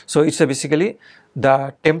process. So it's basically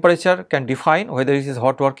the temperature can define whether it is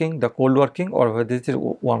hot working, the cold working, or whether it is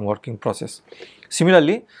warm working process.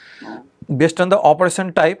 Similarly, based on the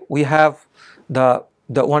operation type, we have the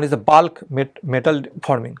one is the bulk metal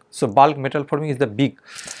forming. So bulk metal forming is the big,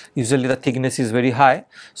 usually the thickness is very high,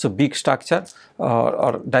 so big structure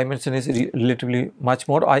or dimension is relatively much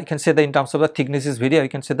more. I can say that in terms of the thickness is very high, I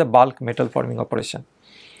can say the bulk metal forming operation.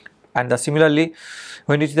 And similarly,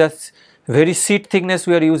 when it is the very sheet thickness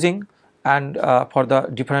we are using, and for the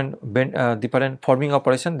different forming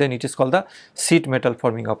operation, then it is called the sheet metal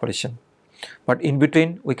forming operation. But in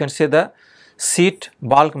between we can say the sheet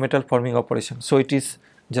bulk metal forming operation. So it is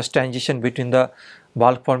just transition between the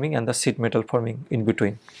bulk forming and the sheet metal forming in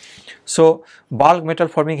between. So bulk metal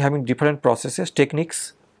forming having different processes,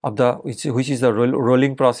 techniques of the which is the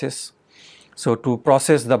rolling process. So to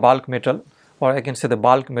process the bulk metal, or I can say the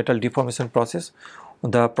bulk metal deformation process,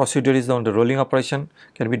 the procedure is on the rolling operation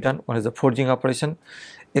can be done. One is the forging operation.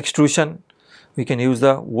 Extrusion, we can use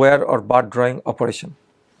the wear or bar drawing operation.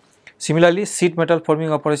 Similarly, sheet metal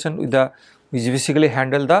forming operation with the which basically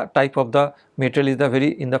handle the type of the material is the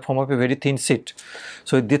very in the form of a very thin sheet.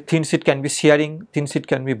 So the thin sheet can be shearing, thin sheet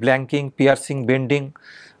can be blanking, piercing, bending,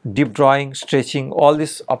 deep drawing, stretching, all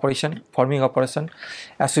this operation, forming operation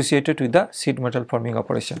associated with the sheet metal forming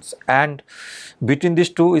operations. And between these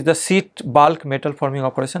two is the sheet bulk metal forming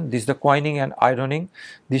operation. This is the coining and ironing.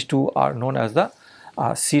 These two are known as the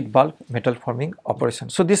sheet bulk metal forming operation.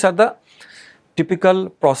 So these are the typical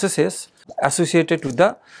processes associated with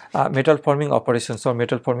the metal forming operations or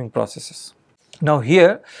metal forming processes. Now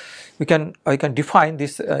here I can define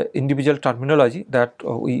this individual terminology that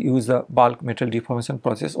we use the bulk metal deformation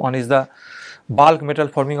process. One is the bulk metal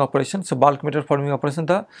forming operation. So bulk metal forming operation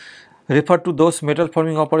refer to those metal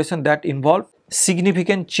forming operation that involve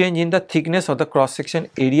significant change in the thickness of the cross section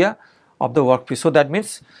area of the workpiece. So that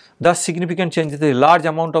means the significant changes, the large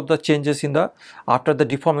amount of the changes in the after the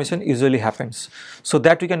deformation usually happens. So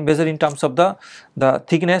that we can measure in terms of the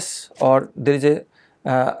thickness, or there is a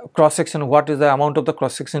cross section, what is the amount of the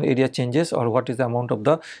cross section area changes, or what is the amount of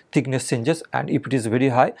the thickness changes, and if it is very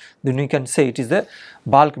high, then we can say it is the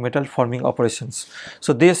bulk metal forming operations.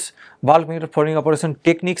 So this bulk metal forming operation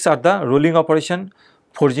techniques are the rolling operation,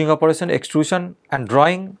 forging operation, extrusion and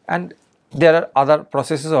drawing, and there are other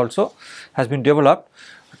processes also has been developed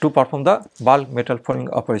to perform the bulk metal forming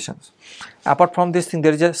operations. Apart from this thing,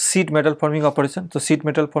 there is a sheet metal forming operation. So sheet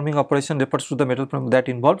metal forming operation refers to the metal forming that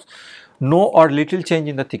involves no or little change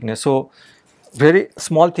in the thickness. So very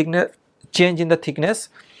small thickness change in the thickness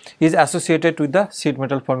is associated with the sheet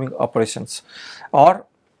metal forming operations, or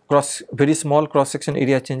very small cross section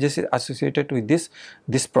area changes is associated with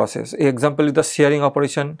this process. Example is the shearing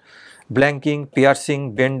operation, blanking,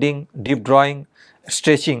 piercing, bending, deep drawing,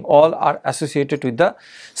 stretching, all are associated with the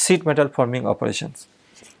sheet metal forming operations.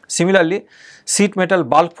 Similarly, sheet metal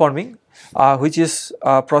bulk forming, which is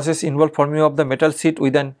a process involve forming of the metal sheet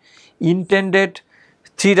with an intended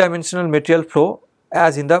three-dimensional material flow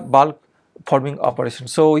as in the bulk forming operation.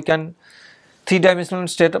 So we can three-dimensional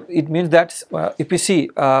state of, it means that if you see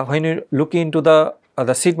when you look into the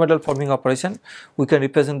sheet metal forming operation, we can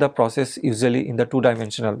represent the process usually in the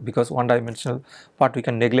two-dimensional, because one-dimensional part we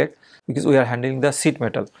can neglect because we are handling the sheet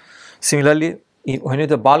metal. Similarly, when it is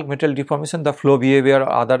the bulk metal deformation, the flow behavior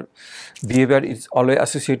or other behavior is always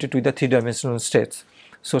associated with the three-dimensional states.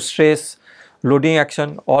 So stress, loading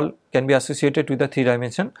action, all can be associated with the three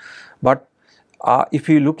dimension. But if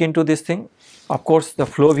you look into this thing, of course the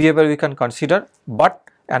flow behavior we can consider, but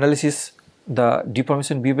analysis the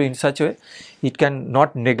deformation behavior in such a way it can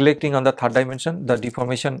not neglecting on the third dimension the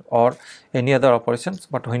deformation or any other operations,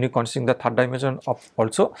 but when you considering the third dimension of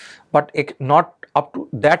also, but not up to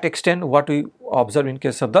that extent what we observe in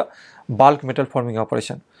case of the bulk metal forming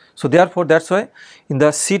operation. So therefore that's why in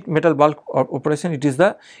the sheet metal bulk operation it is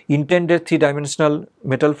the intended three-dimensional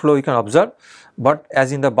metal flow you can observe, but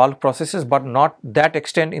as in the bulk processes, but not that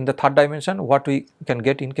extent in the third dimension what we can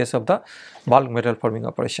get in case of the bulk metal forming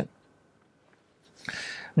operation.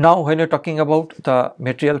 Now when you are talking about the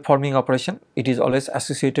material forming operation, it is always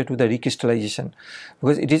associated with the recrystallization,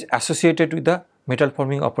 because it is associated with the metal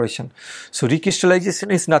forming operation. So recrystallization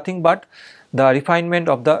is nothing but the refinement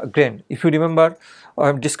of the grain. If you remember, I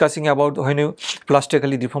am discussing about when you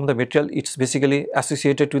plastically deform the material, it is basically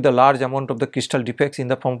associated with the large amount of the crystal defects in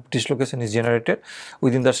the form of dislocation is generated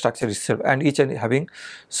within the structure itself, and each and having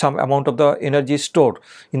some amount of the energy stored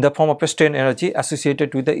in the form of a strain energy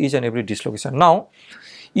associated with the each and every dislocation. Now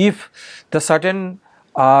if the certain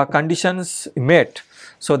conditions met,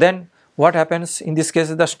 so then what happens in this case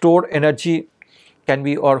is the stored energy can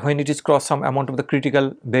be, or when it is cross some amount of the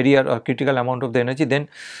critical barrier or critical amount of the energy, then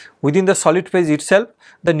within the solid phase itself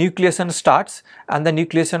the nucleation starts, and the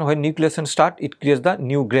nucleation, when nucleation start, it creates the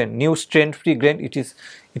new grain, new strain free grain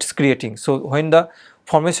it's creating. So when the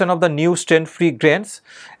formation of the new strain free grains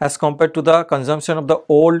as compared to the consumption of the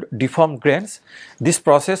old deformed grains, this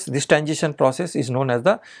process, this transition process is known as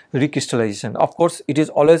the recrystallization. Of course it is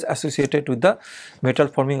always associated with the metal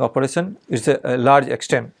forming operation, it's a large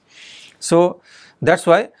extent. So that's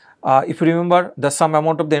why if you remember, the some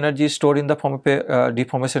amount of the energy is stored in the form of a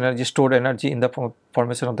deformation energy, stored energy in the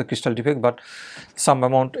formation of the crystal defect, but some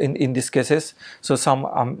amount in these cases, so some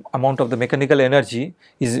amount of the mechanical energy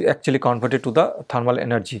is actually converted to the thermal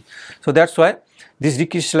energy. So that's why this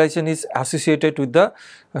recrystallization is associated with the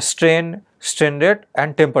strain strain rate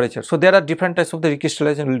and temperature. So there are different types of the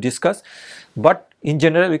recrystallization we will discuss, but in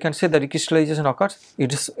general we can say the recrystallization occurs,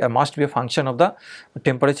 it is must be a function of the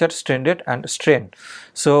temperature, strain rate and strain.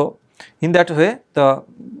 So in that way the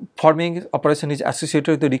forming operation is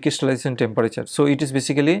associated with the recrystallization temperature. So it is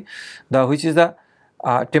basically the which is the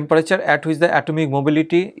temperature at which the atomic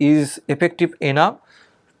mobility is effective enough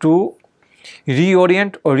to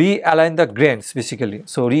reorient or realign the grains basically.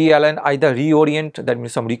 So realign, either reorient, that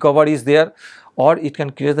means some recovery is there, or it can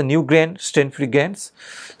create the new grain, strain free grains.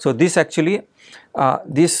 So this actually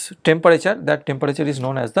this temperature, that temperature is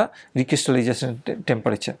known as the recrystallization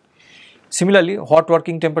temperature. Similarly, hot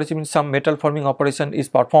working temperature means some metal forming operation is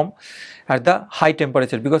performed at the high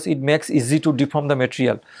temperature because it makes easy to deform the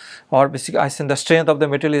material, or basically I say the strength of the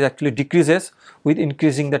material is actually decreases with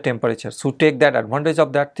increasing the temperature. So take that advantage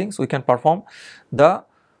of that things, we can perform the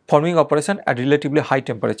forming operation at relatively high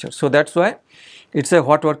temperature. So that's why it's a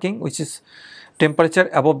hot working, which is temperature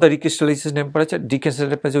above the recrystallization temperature. Decrystallization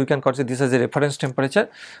temperature we can consider this as a reference temperature,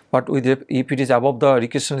 but with if it is above the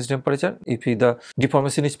recrystallization temperature, if the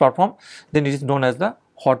deformation is performed, then it is known as the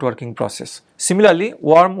hot working process. Similarly,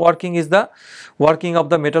 warm working is the working of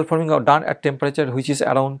the metal forming or done at temperature which is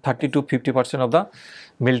around 30 to 50% of the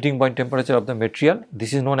melting point temperature of the material.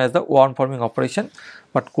 This is known as the warm forming operation.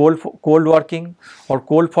 But cold working or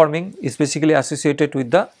cold forming is basically associated with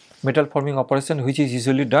the metal forming operation, which is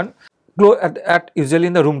usually done at usually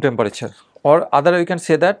in the room temperature, or other we can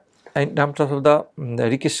say that in terms of the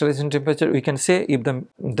recrystallization temperature, we can say if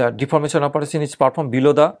the deformation operation is performed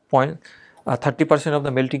below the 30% of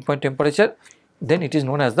the melting point temperature, then it is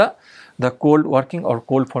known as the cold working or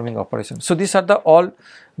cold forming operation. So these are the all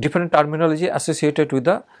different terminology associated with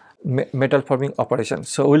the metal forming operation.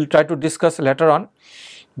 So we will try to discuss later on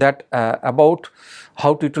that about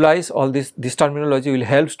how to utilize all this terminology will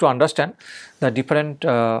helps to understand the different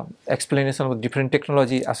explanation of different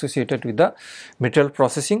technology associated with the material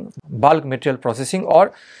processing, bulk material processing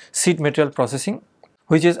or sheet material processing,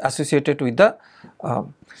 which is associated with the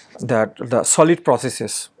solid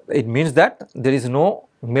processes. It means that there is no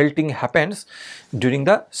melting happens during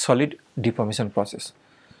the solid deformation process.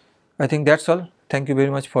 I think that's all. Thank you very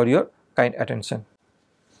much for your kind attention.